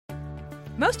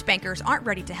Most bankers aren't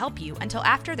ready to help you until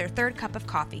after their third cup of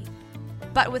coffee.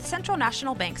 But with Central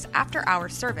National Bank's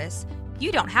after-hours service,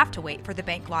 you don't have to wait for the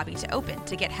bank lobby to open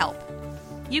to get help.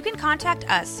 You can contact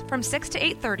us from 6 to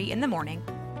 8:30 in the morning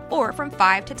or from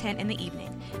 5 to 10 in the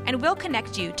evening, and we'll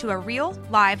connect you to a real,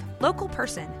 live, local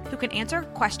person who can answer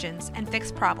questions and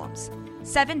fix problems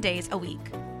 7 days a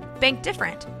week. Bank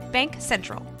different. Bank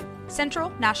Central. Central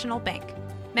National Bank.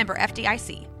 Member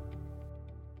FDIC.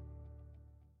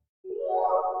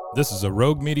 This is a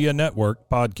Rogue Media Network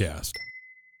podcast.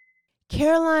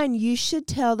 Caroline, you should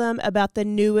tell them about the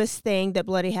newest thing that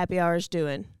Bloody Happy Hour is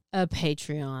doing. A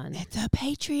Patreon. It's a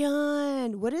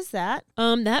Patreon. What is that?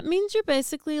 That means you're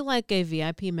basically like a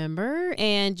VIP member,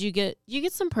 and you get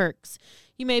some perks.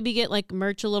 You maybe get like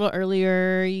merch a little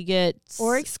earlier. You get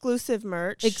exclusive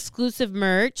merch.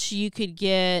 You could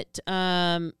get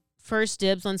first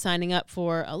dibs on signing up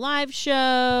for a live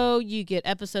show. You get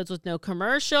episodes with no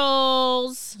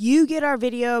commercials. You get our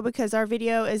video because our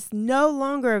video is no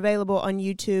longer available on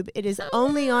YouTube. It is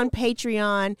only on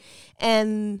Patreon.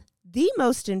 And the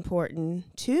most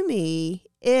important to me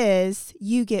is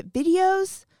you get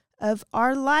videos of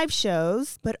our live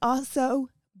shows, but also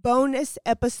bonus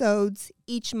episodes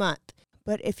each month.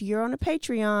 But if you're on a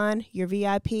Patreon, you're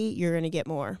VIP, you're going to get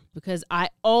more. Because I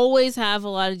always have a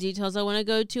lot of details I want to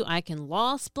go to. I can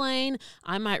law-splain.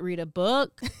 I might read a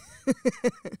book.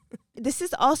 This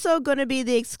is also going to be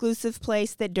the exclusive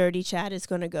place that Dirty Chat is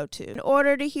going to go to. In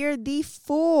order to hear the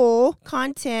full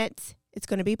content, it's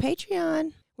going to be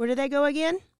Patreon. Where do they go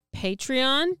again?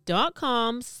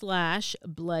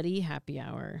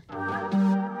 Patreon.com/bloodyhappyhour.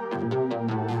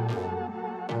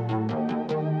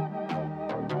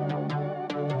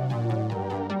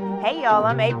 Hey y'all,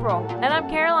 I'm April. And I'm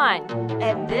Caroline.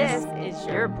 And this is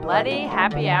your Bloody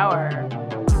Happy Hour.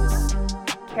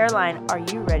 Caroline, are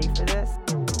you ready for this?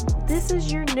 This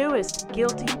is your newest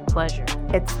guilty pleasure.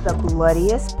 It's the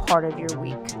bloodiest part of your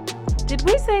week. Did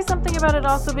we say something about it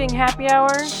also being happy hour?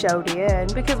 Show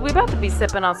did. Because we about to be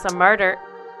sipping on some murder.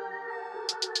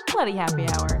 Bloody happy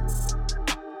hour.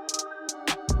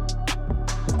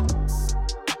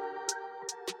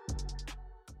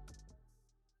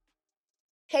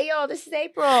 Hey y'all, this is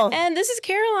April. And this is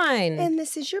Caroline. And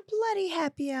this is your Bloody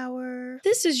Happy Hour.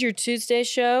 This is your Tuesday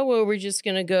show where we're just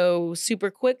going to go super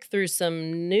quick through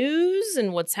some news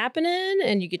and what's happening.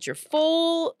 And you get your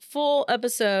full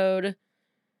episode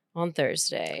on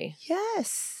Thursday.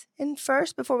 Yes. And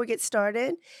first, before we get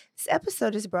started, this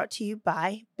episode is brought to you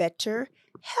by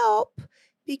BetterHelp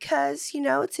because,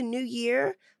 it's a new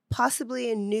year,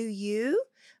 possibly a new you.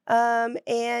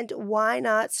 And why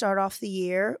not start off the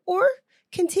year or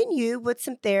continue with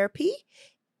some therapy?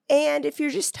 And if you're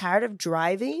just tired of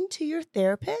driving to your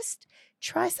therapist,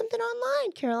 try something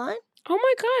online, Caroline. Oh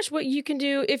my gosh, what you can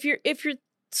do if you're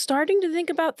starting to think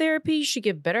about therapy, you should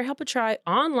give BetterHelp a try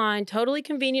online, totally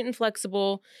convenient and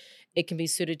flexible. It can be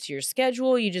suited to your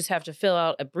schedule. You just have to fill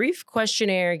out a brief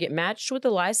questionnaire, get matched with a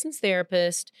licensed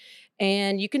therapist,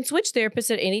 and you can switch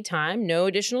therapists at any time, no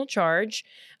additional charge.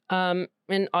 And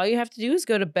all you have to do is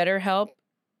go to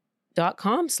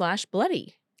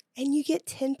betterhelp.com/bloody. And you get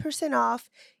 10% off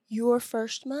your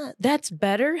first month. That's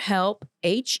BetterHelp,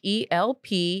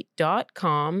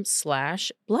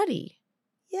 HELP.com/bloody.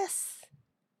 Yes.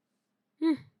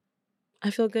 I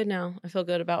feel good now. I feel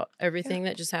good about everything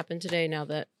that just happened today now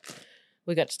that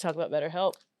we got to talk about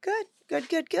BetterHelp. Good.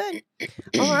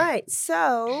 All right.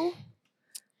 So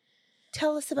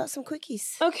tell us about some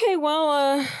quickies. Okay,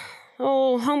 well,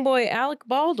 old homeboy Alec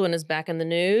Baldwin is back in the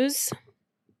news.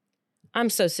 I'm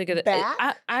so sick of it.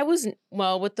 Back? I was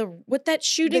with that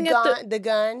shooting the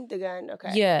gun.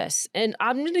 Okay. Yes, and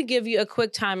I'm going to give you a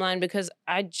quick timeline because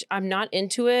I'm not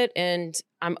into it and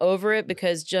I'm over it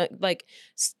because just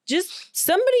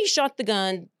somebody shot the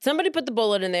gun, somebody put the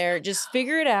bullet in there. Just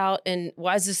figure it out. And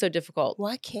why is this so difficult?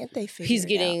 Why can't they figure it out? He's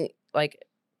getting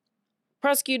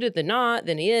prosecuted, then not,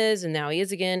 then he is, and now he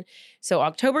is again. So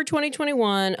October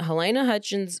 2021, Helena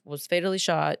Hutchins was fatally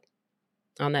shot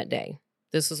on that day.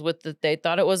 This was they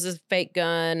thought it was a fake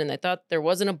gun and they thought there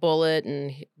wasn't a bullet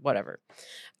and whatever.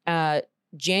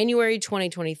 January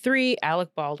 2023, Alec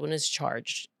Baldwin is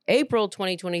charged. April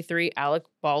 2023, Alec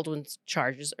Baldwin's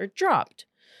charges are dropped.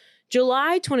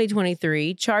 July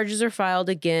 2023, charges are filed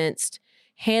against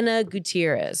Hannah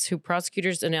Gutierrez, who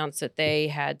prosecutors announced that they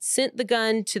had sent the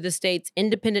gun to the state's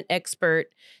independent expert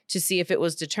to see if it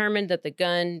was determined that the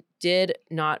gun did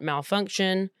not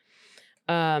malfunction.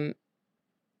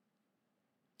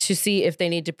 To see if they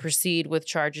need to proceed with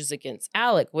charges against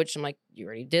Alec, which I'm like, you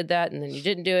already did that, and then you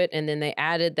didn't do it. And then they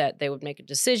added that they would make a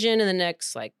decision in the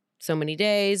next, so many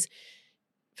days.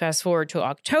 Fast forward to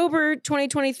October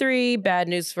 2023, bad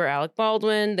news for Alec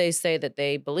Baldwin. They say that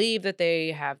they believe that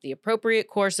they have the appropriate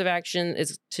course of action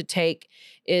is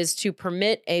to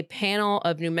permit a panel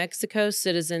of New Mexico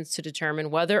citizens to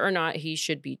determine whether or not he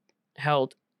should be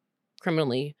held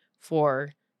criminally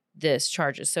for this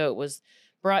charges. So it was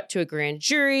brought to a grand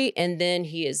jury, and then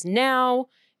he is now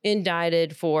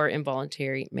indicted for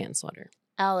involuntary manslaughter.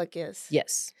 Alec is.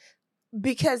 Yes.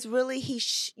 Because really,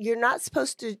 you're not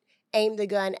supposed to aim the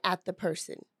gun at the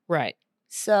person. Right.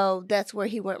 So that's where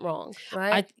he went wrong,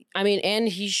 right? I mean, and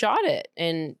he shot it,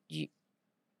 and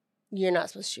you're not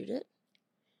supposed to shoot it.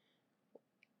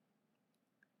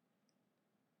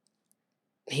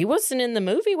 He wasn't in the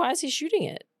movie. Why is he shooting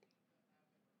it?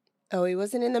 Oh, he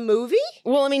wasn't in the movie?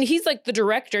 Well, I mean, he's like the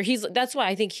director. That's why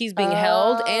I think he's being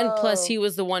held. And plus he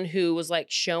was the one who was like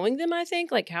showing them, I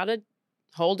think, like how to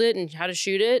hold it and how to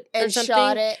shoot it and or something.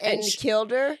 Shot it and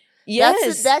killed her.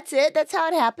 Yes. That's it. That's how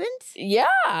it happened.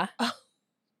 Yeah. Oh.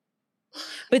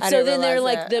 But so then they're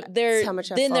like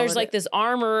there's like this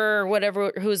armorer or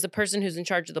whatever who's the person who's in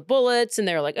charge of the bullets, and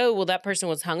they're like, oh, well, that person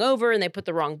was hungover and they put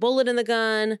the wrong bullet in the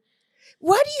gun.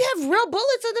 Why do you have real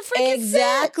bullets in the freaking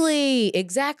set?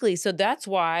 Exactly. So that's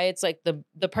why it's like the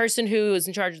person who is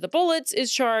in charge of the bullets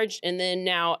is charged, and then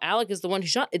now Alec is the one who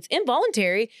shot. It's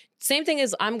involuntary. Same thing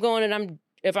as I'm going and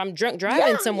if I'm drunk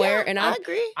driving somewhere and I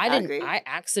agree. I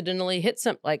accidentally hit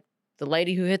like the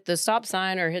lady who hit the stop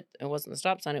sign it wasn't the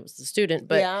stop sign, it was the student.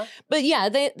 But yeah,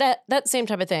 that same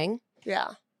type of thing.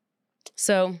 Yeah.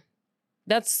 So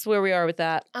that's where we are with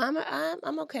that. I'm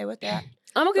okay with that.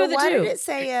 I'm okay with it too. Why did it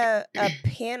say a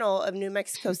panel of New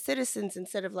Mexico citizens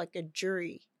instead of like a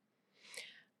jury?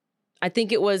 I think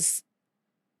that was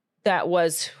the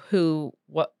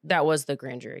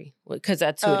grand jury, because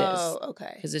that's who it is. Oh,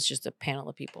 okay. Because it's just a panel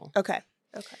of people. Okay.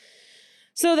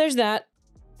 So there's that.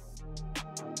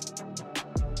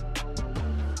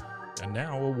 And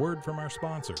now a word from our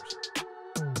sponsors.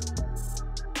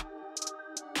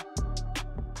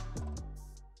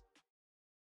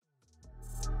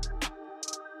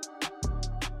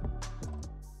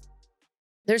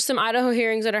 There's some Idaho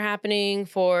hearings that are happening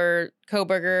for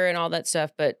Kohberger and all that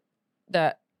stuff, but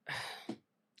that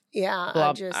yeah, blah,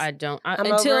 until we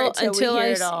hear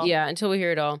it all. Yeah, until we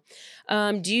hear it all.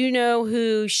 Do you know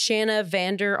who Shanna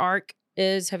Vander Ark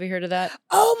is? Have you heard of that?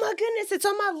 Oh my goodness, it's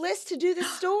on my list to do the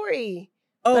story.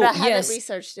 But I haven't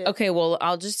researched it. Okay, well,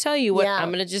 I'll just tell you what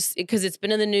I'm going to because it's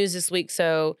been in the news this week.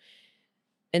 So,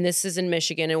 and this is in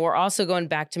Michigan, and we're also going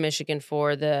back to Michigan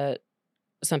for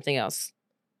something else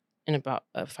in about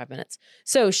 5 minutes.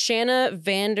 So Shanna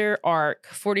Vander Ark,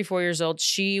 44 years old,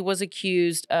 she was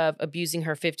accused of abusing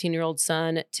her 15-year-old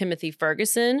son, Timothy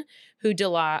Ferguson, who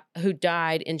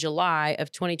died in July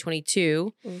of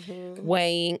 2022,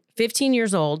 weighing 15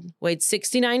 years old, weighed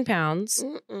 69 pounds.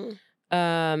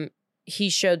 He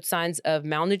showed signs of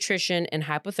malnutrition and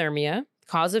hypothermia.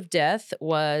 Cause of death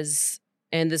was,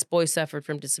 and this boy suffered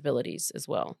from disabilities as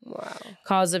well. Wow.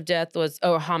 Cause of death was,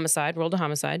 homicide, rolled a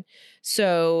homicide.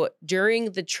 So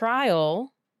during the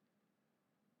trial,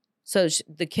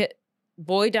 the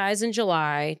boy dies in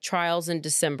July, trial's in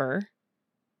December.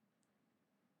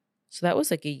 So that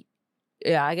was like I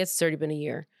guess it's already been a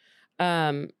year.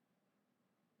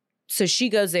 So she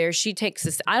goes there, she takes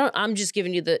this, I'm just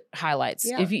giving you the highlights.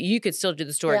 Yeah. If you could still do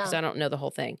the story because I don't know the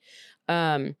whole thing.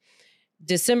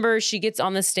 December, she gets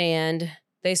on the stand.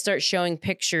 They start showing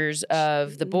pictures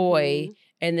of the boy,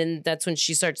 and then that's when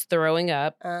she starts throwing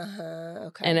up.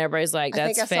 Okay. And everybody's like,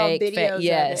 "That's fake." I think I saw videos of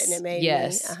it, and it made me.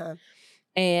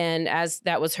 And as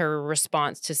that was her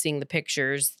response to seeing the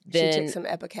pictures, then she took some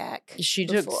Epicac. She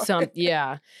took some,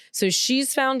 yeah. So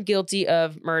she's found guilty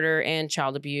of murder and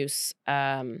child abuse.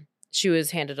 She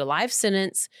was handed a life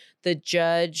sentence. The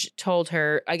judge told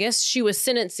her, I guess she was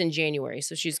sentenced in January.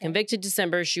 So she was convicted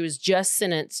December. She was just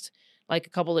sentenced like a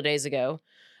couple of days ago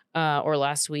or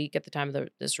last week at the time of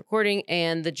this recording.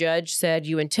 And the judge said,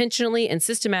 you intentionally and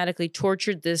systematically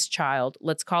tortured this child.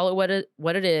 Let's call it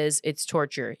what it is. It's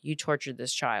torture. You tortured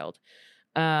this child.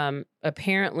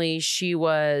 Apparently, she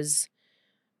was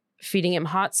feeding him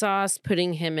hot sauce,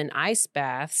 putting him in ice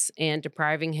baths, and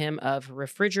depriving him of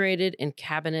refrigerated and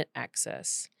cabinet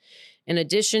access. In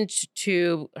addition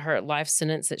to her life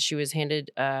sentence that she was handed,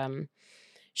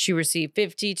 she received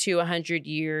 50 to 100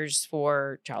 years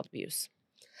for child abuse.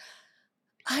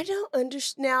 I don't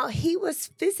understand. Now, he was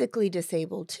physically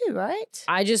disabled too, right?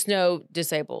 I just know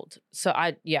disabled. So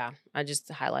I just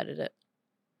highlighted it.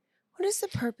 What is the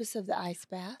purpose of the ice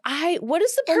bath? What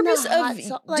is the purpose of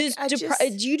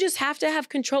do you just have to have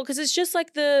control? Because it's just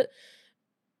like the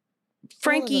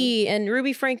Frankie and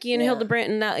Ruby Frankie and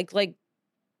Hildebrand and that like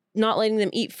not letting them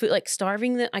eat food, like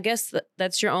starving them. I guess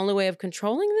that's your only way of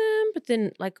controlling them. But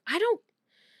then, like,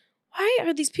 why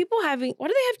are these people why do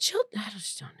they have children? I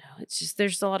just don't know. It's just,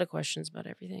 there's a lot of questions about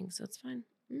everything. So it's fine.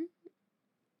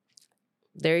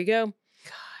 There you go.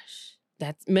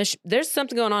 Gosh. There's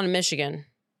something going on in Michigan.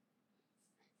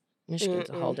 Michigan's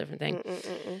a whole different thing.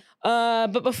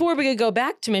 But before we could go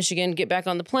back to Michigan, get back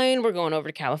on the plane, we're going over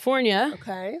to California.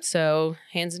 Okay. So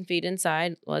hands and feet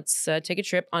inside. Let's take a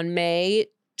trip. On May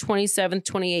 27th,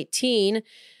 2018,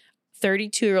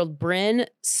 32-year-old Bryn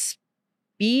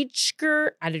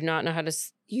Speechker. I do not know how to...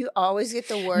 You always get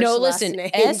the worst No, last listen.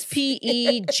 names.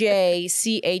 Spejcher.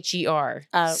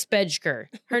 Oh. Spejker.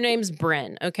 Her name's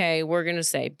Bryn. Okay, we're going to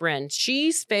say Bryn.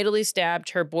 She's fatally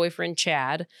stabbed her boyfriend,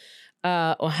 Chad,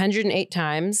 108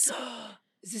 times.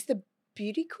 Is this the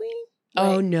beauty queen?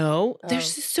 Oh, Wait. no. Oh.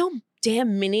 There's just so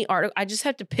damn many articles. I just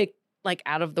have to pick, like,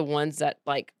 out of the ones that,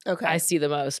 like, Okay. I see the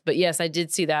most. But yes, I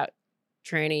did see that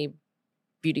tranny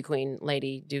beauty queen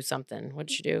lady do something.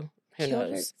 What'd she do? Who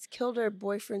knows? Killed her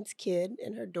boyfriend's kid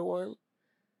in her dorm.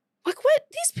 Like, what?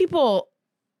 These people,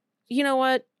 you know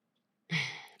what?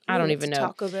 I don't even know.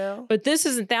 Taco Bell. But this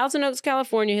is in Thousand Oaks,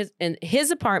 California, in his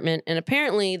apartment. And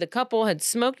apparently the couple had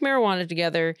smoked marijuana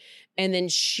together. And then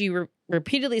she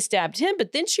repeatedly stabbed him.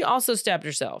 But then she also stabbed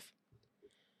herself.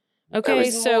 Okay, It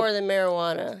was more than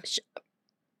marijuana.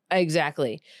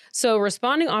 Exactly. So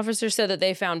responding officers said that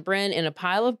they found Bryn in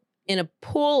a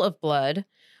pool of blood,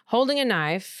 holding a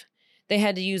knife. They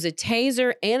had to use a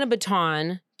taser and a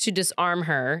baton to disarm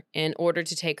her in order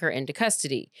to take her into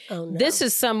custody. Oh, no. This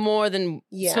is some more than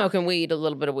smoking weed, a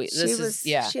little bit of weed.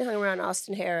 She hung around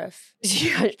Austin Harris.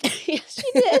 Yeah, she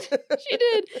did. She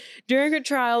did. During her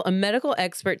trial, a medical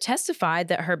expert testified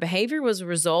that her behavior was a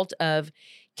result of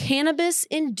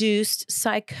cannabis-induced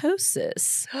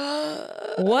psychosis.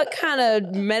 What kind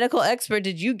of medical expert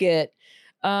did you get?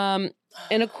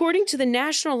 And according to the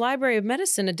National Library of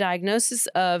Medicine, a diagnosis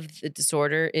of the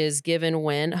disorder is given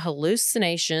when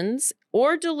hallucinations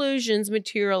or delusions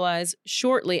materialize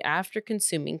shortly after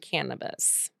consuming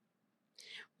cannabis.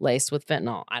 Laced with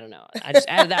fentanyl. I don't know. I just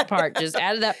added that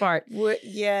part.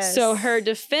 Yes. So her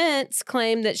defense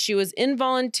claimed that she was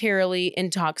involuntarily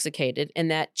intoxicated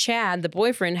and that Chad, the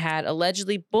boyfriend, had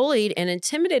allegedly bullied and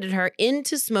intimidated her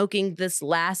into smoking this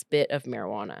last bit of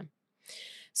marijuana.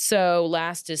 So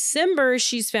last December,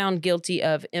 she's found guilty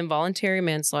of involuntary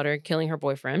manslaughter, killing her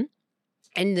boyfriend.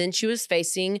 And then she was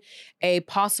facing a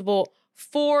possible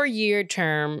 4-year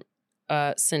term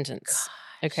sentence.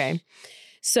 Gosh. Okay.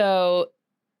 So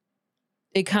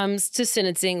it comes to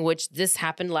sentencing, which this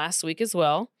happened last week as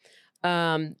well.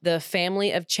 The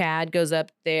family of Chad goes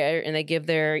up there and they give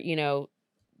their,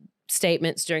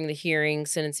 statements during the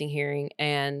sentencing hearing,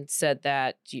 and said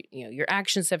that, your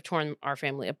actions have torn our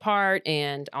family apart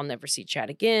and I'll never see Chad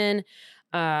again.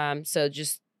 So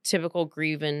just typical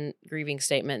grieving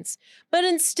statements. But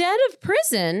instead of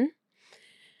prison,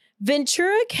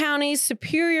 Ventura County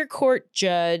Superior Court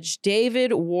Judge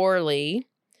David Worley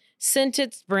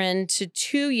sentenced Bryn to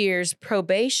 2 years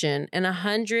probation and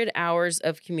 100 hours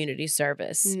of community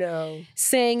service. No.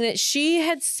 Saying that she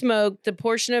had smoked the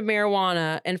portion of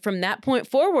marijuana, and from that point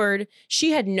forward,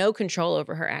 she had no control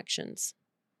over her actions.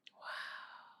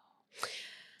 Wow.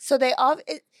 So they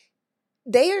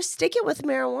are sticking with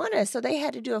marijuana, so they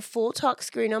had to do a full tox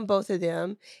screen on both of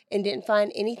them and didn't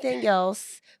find anything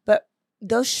else. But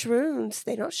those shrooms,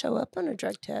 they don't show up on a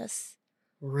drug test.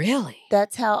 Really?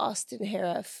 That's how Austin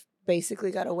Harris basically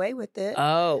got away with it.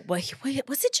 Oh, wait,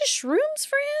 was it just shrooms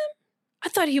for him? I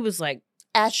thought he was like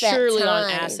At surely that on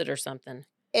time, acid or something.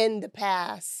 in the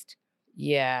past.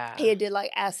 Yeah. He did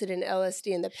like acid and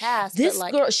LSD in the past. This but,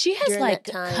 like, girl, she has during like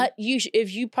that time- cut.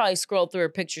 If you probably scroll through her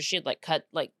picture, she had like cut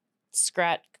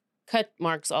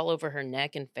marks all over her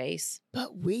neck and face.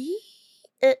 But weed?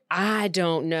 I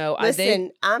don't know.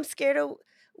 Listen, I'm scared of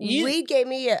weed. Gave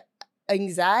me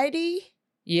anxiety.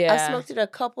 Yeah. I smoked it a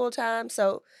couple of times,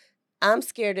 so I'm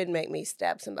scared it'd make me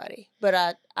stab somebody. But I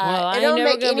it don't ain't never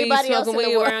make gonna be anybody else in smoking the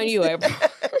weed world. around you, April.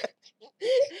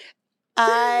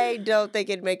 I don't think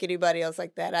it'd make anybody else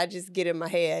like that. I just get in my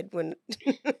head when.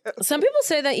 Some people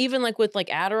say that even like with like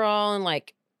Adderall and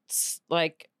like it's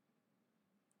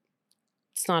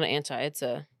not an it's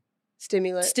a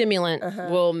stimulant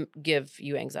will give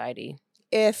you anxiety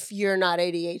if you're not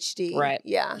ADHD. Right.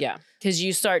 Yeah. Yeah. Because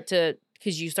you start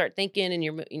thinking and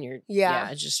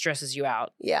it just stresses you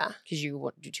out. Yeah. Because you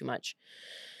won't do too much.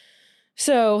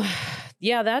 So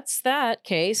yeah, that's that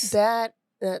case. That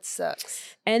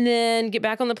sucks. And then get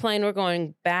back on the plane. We're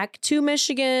going back to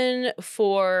Michigan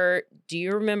for, do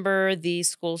you remember the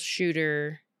school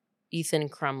shooter, Ethan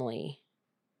Crumley?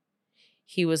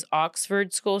 He was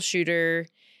Oxford school shooter,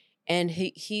 and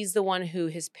he's the one who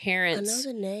his I parents.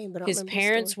 know the name, but I don't His remember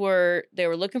parents the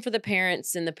were looking for the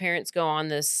parents, and the parents go on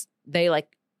this. They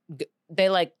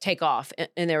take off,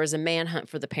 and there was a manhunt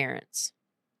for the parents.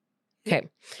 Okay,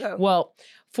 story. Oh. well,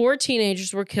 4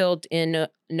 teenagers were killed in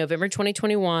November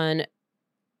 2021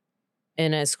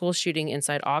 in a school shooting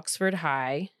inside Oxford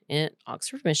High in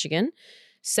Oxford, Michigan.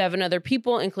 7 other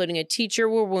people, including a teacher,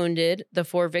 were wounded. The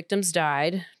 4 victims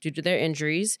died due to their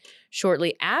injuries.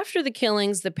 Shortly after the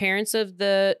killings, the parents of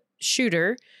the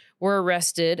shooter were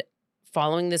arrested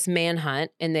following this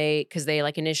manhunt, and because they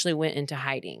initially went into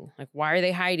hiding. Like, why are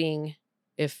they hiding?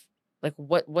 If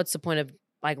what's the point of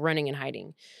running and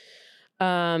hiding?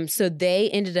 So they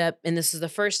ended up, and this is the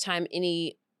first time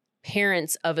any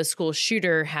parents of a school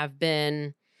shooter have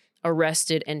been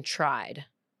arrested and tried.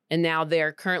 And now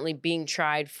they're currently being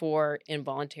tried for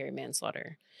involuntary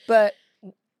manslaughter. But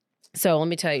so let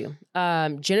me tell you,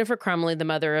 Jennifer Crumley, the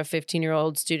mother of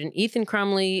 15-year-old student Ethan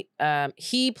Crumley,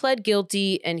 he pled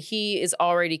guilty and he is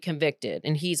already convicted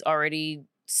and he's already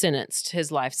sentenced,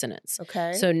 his life sentence.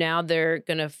 okay. So now they're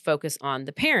going to focus on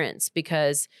the parents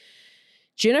because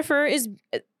Jennifer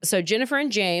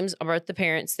and James are both the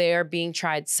parents. They are being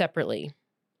tried separately.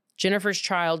 Jennifer's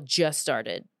trial just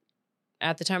started.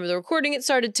 At the time of the recording, it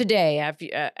started today.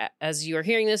 As you are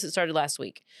hearing this, it started last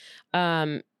week.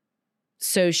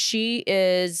 So she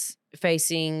is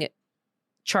facing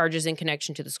charges in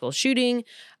connection to the school shooting.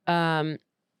 They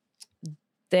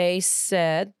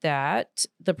said that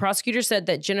the prosecutor said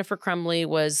that Jennifer Crumley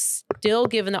was still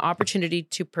given the opportunity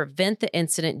to prevent the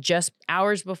incident just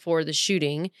hours before the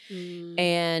shooting.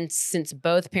 And since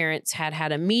both parents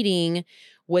had a meeting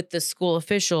with the school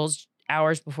officials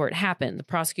hours before it happened, the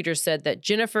prosecutor said that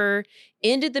Jennifer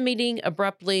ended the meeting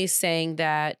abruptly, saying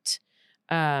that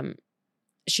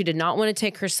she did not want to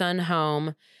take her son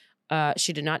home.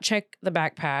 She did not check the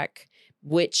backpack,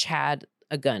 which had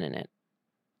a gun in it.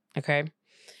 Okay.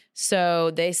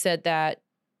 So they said that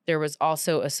there was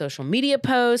also a social media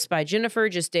post by Jennifer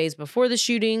just days before the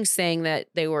shooting saying that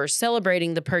they were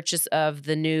celebrating the purchase of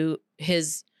their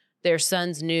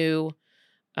son's new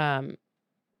gun.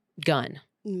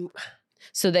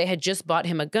 So they had just bought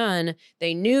him a gun.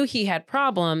 They knew he had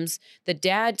problems. The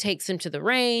dad takes him to the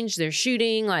range. They're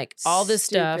shooting, all this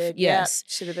stuff. Yes.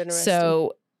 Should have been arrested.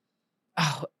 So,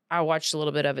 I watched a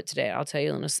little bit of it today. I'll tell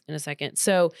you in a second.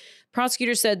 So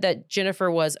prosecutor said that Jennifer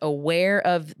was aware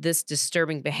of this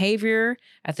disturbing behavior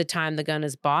at the time the gun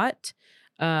is bought,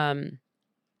 and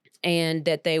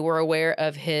that they were aware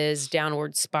of his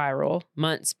downward spiral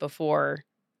months before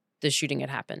the shooting had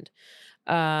happened.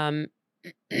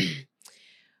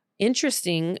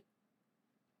 Interesting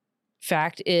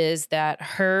fact is that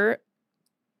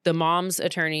the mom's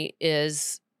attorney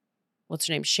is, what's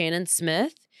her name? Shannon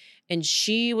Smith. And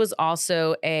she was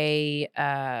also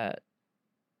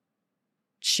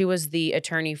she was the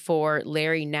attorney for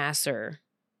Larry Nassar,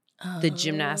 the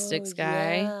gymnastics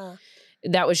guy. Yeah.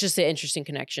 That was just an interesting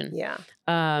connection. Yeah.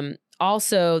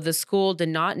 Also, the school did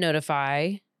not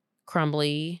notify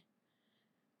Crumley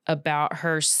about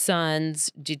her son's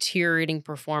deteriorating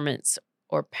performance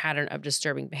or pattern of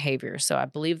disturbing behavior. So I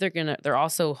believe they're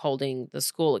also holding the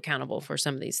school accountable for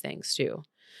some of these things too.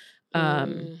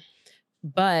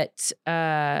 But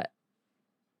the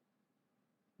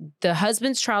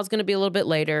husband's trial is going to be a little bit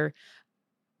later.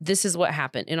 This is what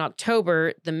happened. In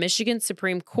October, the Michigan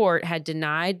Supreme Court had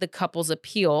denied the couple's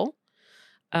appeal,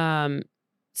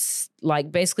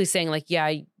 basically saying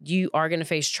yeah, you are going to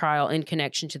face trial in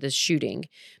connection to this shooting.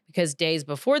 Because days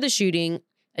before the shooting,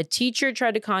 a teacher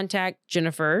tried to contact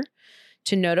Jennifer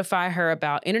to notify her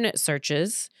about internet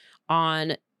searches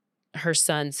on her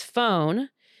son's phone,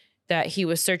 that he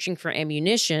was searching for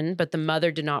ammunition, but the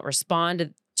mother did not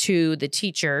respond to the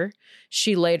teacher.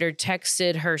 She later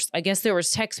texted her, I guess there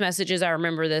was text messages, I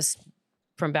remember this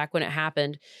from back when it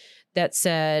happened, that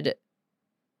said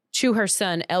to her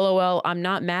son, LOL, I'm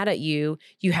not mad at you.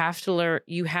 You have to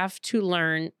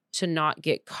learn to not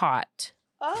get caught.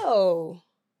 Oh.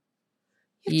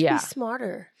 You have to be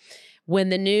smarter. When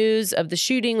the news of the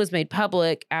shooting was made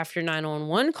public after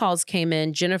 911 calls came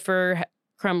in, Jennifer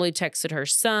Crumley texted her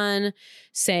son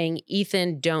saying,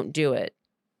 Ethan, don't do it.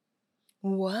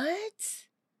 What?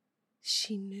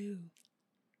 She knew.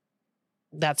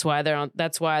 That's why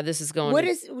this is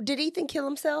going. Did Ethan kill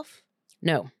himself?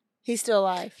 No. He's still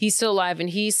alive. He's still alive, and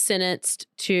he's sentenced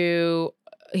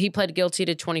he pled guilty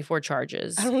to 24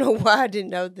 charges. I don't know why I didn't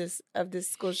know this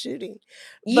school shooting.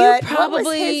 What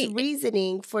was his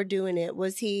reasoning for doing it?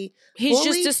 Was he's bullied?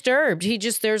 Just disturbed.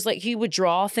 He would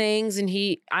draw things, and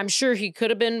I'm sure he could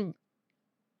have been.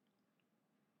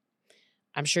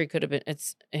 I'm sure he could have been.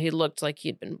 He looked like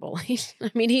he'd been bullied.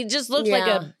 I mean, he just looked like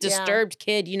a disturbed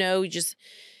kid, you know, just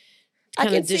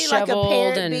kind of disheveled. I can see like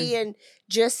a parent being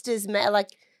just as mad. Like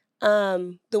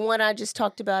the one I just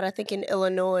talked about, I think in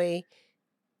Illinois,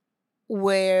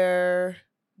 where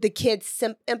the kids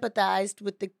empathized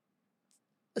with the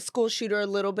school shooter a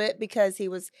little bit because he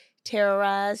was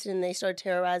terrorized, and they started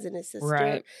terrorizing his sister.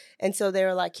 Right. And so they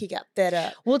were like, he got fed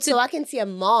up. Well, so I can see a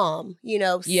mom, you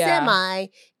know, semi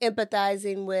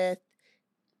empathizing with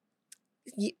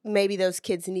maybe those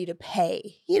kids need to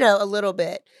pay, you know, a little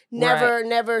bit.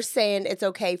 Never saying it's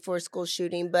okay for a school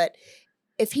shooting, but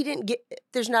if he didn't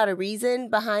there's not a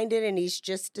reason behind it and he's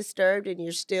just disturbed and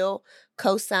you're still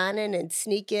co-signing and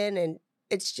sneaking, and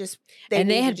it's just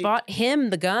they had bought him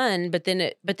the gun, but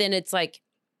then it's like,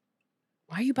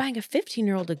 why are you buying a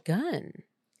 15-year-old a gun?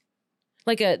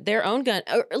 Like their own gun,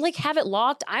 or like have it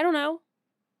locked? I don't know.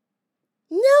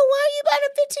 No, why are you buying a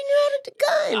 15-year-old a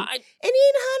gun? And he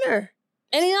ain't a hunter.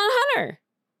 And he's not a hunter.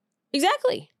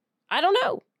 Exactly. I don't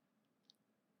know.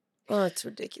 Oh, it's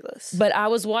ridiculous. But I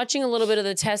was watching a little bit of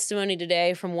the testimony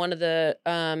today from one of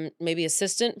the maybe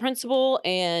assistant principal,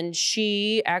 and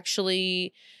she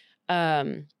actually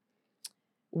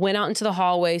went out into the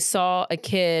hallway, saw a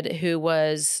kid who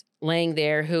was laying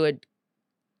there who had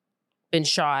been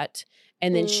shot,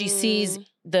 and then she sees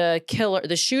the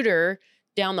shooter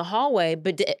down the hallway,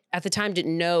 but at the time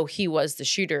didn't know he was the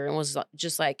shooter, and was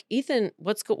just like, Ethan,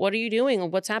 what are you doing?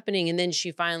 What's happening? And then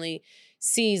she finally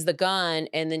sees the gun,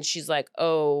 and then she's like,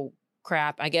 oh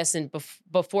crap, I guess. And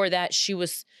before that,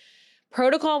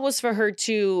 protocol was for her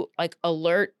to like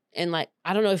alert, and like,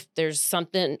 I don't know if there's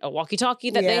something, a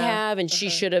walkie-talkie that they have, and she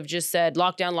should have just said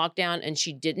lockdown, and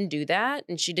she didn't do that,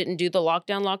 and she didn't do the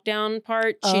lockdown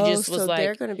part. She just was like,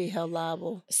 they're going to be held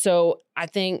liable. So I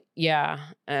think, and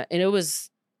it was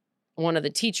one of the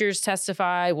teachers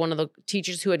testified, one of the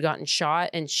teachers who had gotten shot,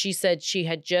 and she said she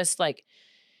had just like,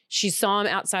 she saw him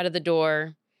outside of the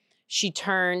door. She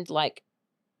turned, like,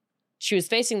 she was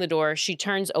facing the door. She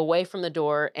turns away from the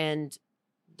door, and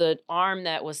the arm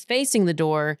that was facing the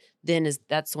door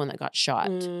that's the one that got shot.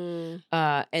 And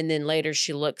then later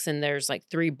she looks, and there's like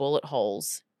 3 bullet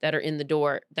holes that are in the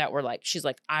door that were like, she's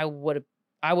like, I would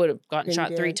have gotten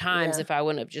shot 3 times if I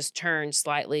wouldn't have just turned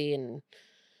slightly. And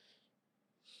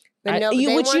but no, they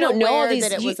weren't aware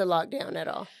that it was a lockdown at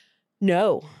all.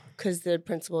 No. Because the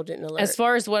principal didn't alert. As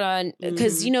far as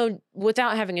because, you know,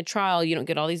 without having a trial, you don't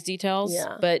get all these details.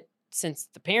 Yeah. But since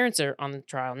the parents are on the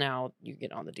trial now, you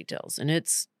get all the details. And it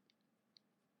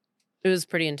was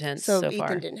pretty intense so far. So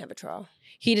Ethan didn't have a trial?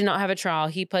 He did not have a trial.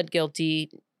 He pled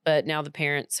guilty, but now the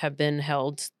parents have been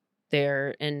held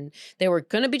there. And they were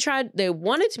going to be tried. They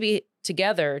wanted to be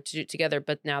together,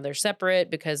 but now they're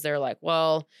separate because they're like,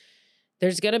 well,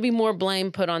 there's going to be more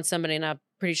blame put on somebody, and I'm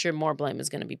pretty sure more blame is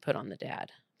going to be put on the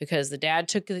dad. Because the dad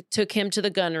took him to the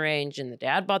gun range, and the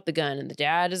dad bought the gun, and the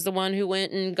dad is the one who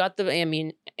went and got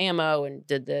the ammo and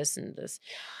did this and this.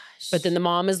 Gosh. But then the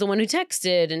mom is the one who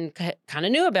texted and kind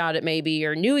of knew about it maybe,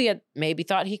 or knew maybe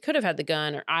thought he could have had the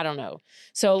gun, or I don't know.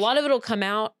 So a lot of it will come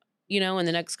out, you know, in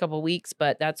the next couple of weeks,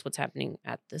 but that's what's happening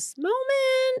at this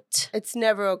moment. It's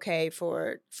never okay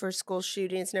for school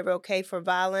shootings. It's never okay for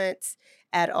violence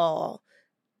at all.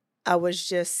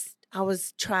 Sometimes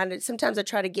I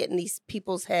try to get in these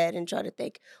people's head and try to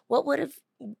think, what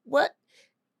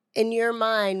in your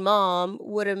mind, Mom,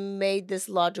 would have made this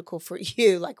logical for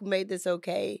you, like made this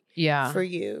okay for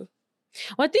you?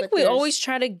 Well, I think we always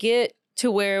try to get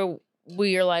to where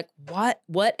we are like,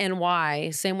 what and why?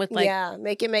 Same with like,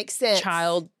 make it make sense.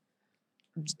 Child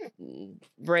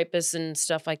rapists and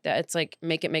stuff like that. It's like,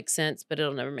 make it make sense, but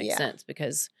it'll never make sense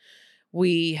because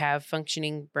we have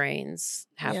functioning brains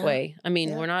halfway. Yeah. I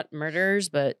mean, we're not murderers,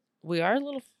 but we are a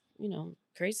little, you know,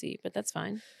 crazy, but that's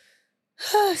fine.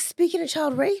 Speaking of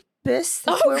child rapists,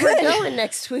 that's where we're going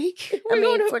next week.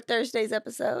 For Thursday's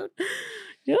episode.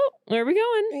 Yep. Where are we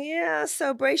going? Yeah.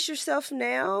 So brace yourself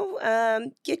now.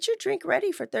 Get your drink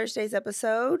ready for Thursday's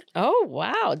episode. Oh,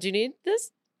 wow. Do you need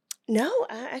this? No,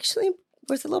 I actually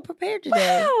was a little prepared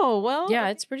today. Wow. Well, yeah,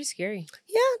 it's pretty scary.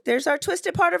 Yeah, there's our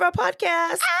twisted part of our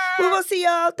podcast. We will see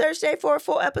y'all Thursday for a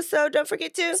full episode. Don't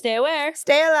forget to stay aware,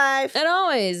 stay alive, and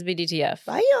always be DTF.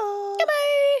 Bye, y'all. Goodbye.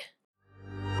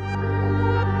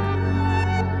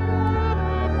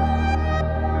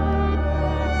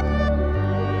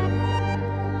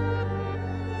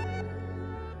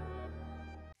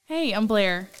 Hey, I'm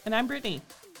Blair. And I'm Brittany.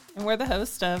 And we're the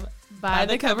host of By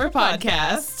the Cover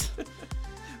Podcast.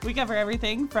 We cover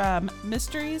everything from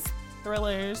mysteries,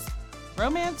 thrillers,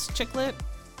 romance, chick lit,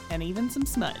 and even some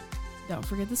smut. Don't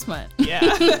forget the smut.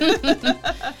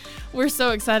 Yeah. We're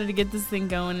so excited to get this thing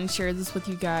going and share this with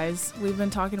you guys. We've been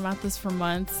talking about this for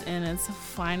months, and it's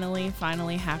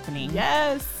finally happening.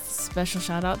 Yes. Special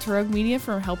shout out to Rogue Media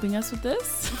for helping us with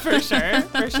this. For sure.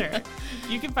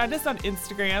 You can find us on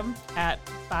Instagram at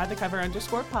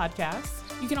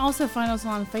 @bythecover_podcast. You can also find us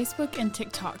on Facebook and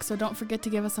TikTok, so don't forget to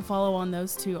give us a follow on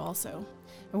those too also.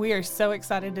 And we are so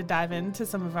excited to dive into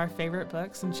some of our favorite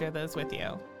books and share those with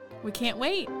you. We can't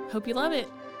wait. Hope you love it.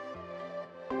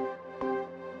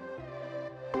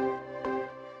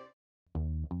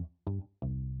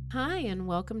 Hi, and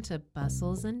welcome to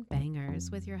Bustles and Bangers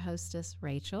with your hostess,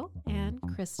 Rachel and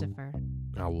Christopher.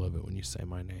 I love it when you say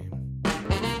my name.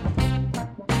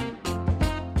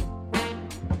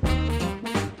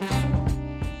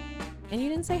 And you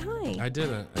didn't say hi. I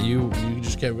didn't. You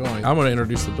just kept going. I'm going to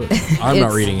introduce the book. I'm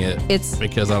not reading it. It's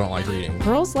because I don't like reading.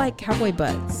 Girls like cowboy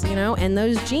butts, and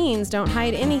those jeans don't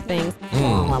hide anything.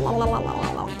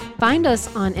 Find us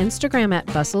on Instagram at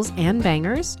Bustles and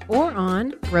Bangers or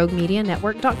on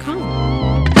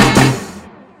RogueMediaNetwork.com.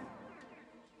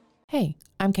 Hey,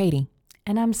 I'm Katie.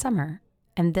 And I'm Summer.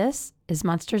 And this is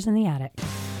Monsters in the Attic.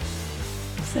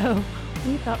 So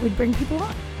we thought we'd bring people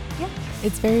on. Yeah,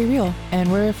 it's very real.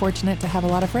 And we're fortunate to have a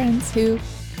lot of friends who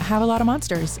have a lot of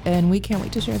monsters. And we can't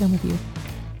wait to share them with you.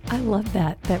 I love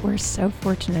that we're so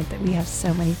fortunate that we have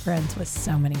so many friends with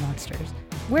so many monsters.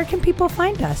 Where can people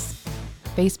find us?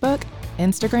 Facebook,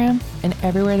 Instagram, and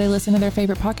everywhere they listen to their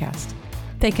favorite podcast.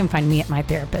 They can find me at my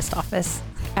therapist's office.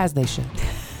 As they should.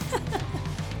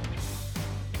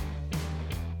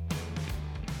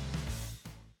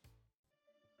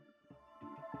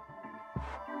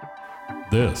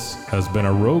 This has been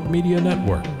a Rogue Media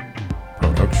Network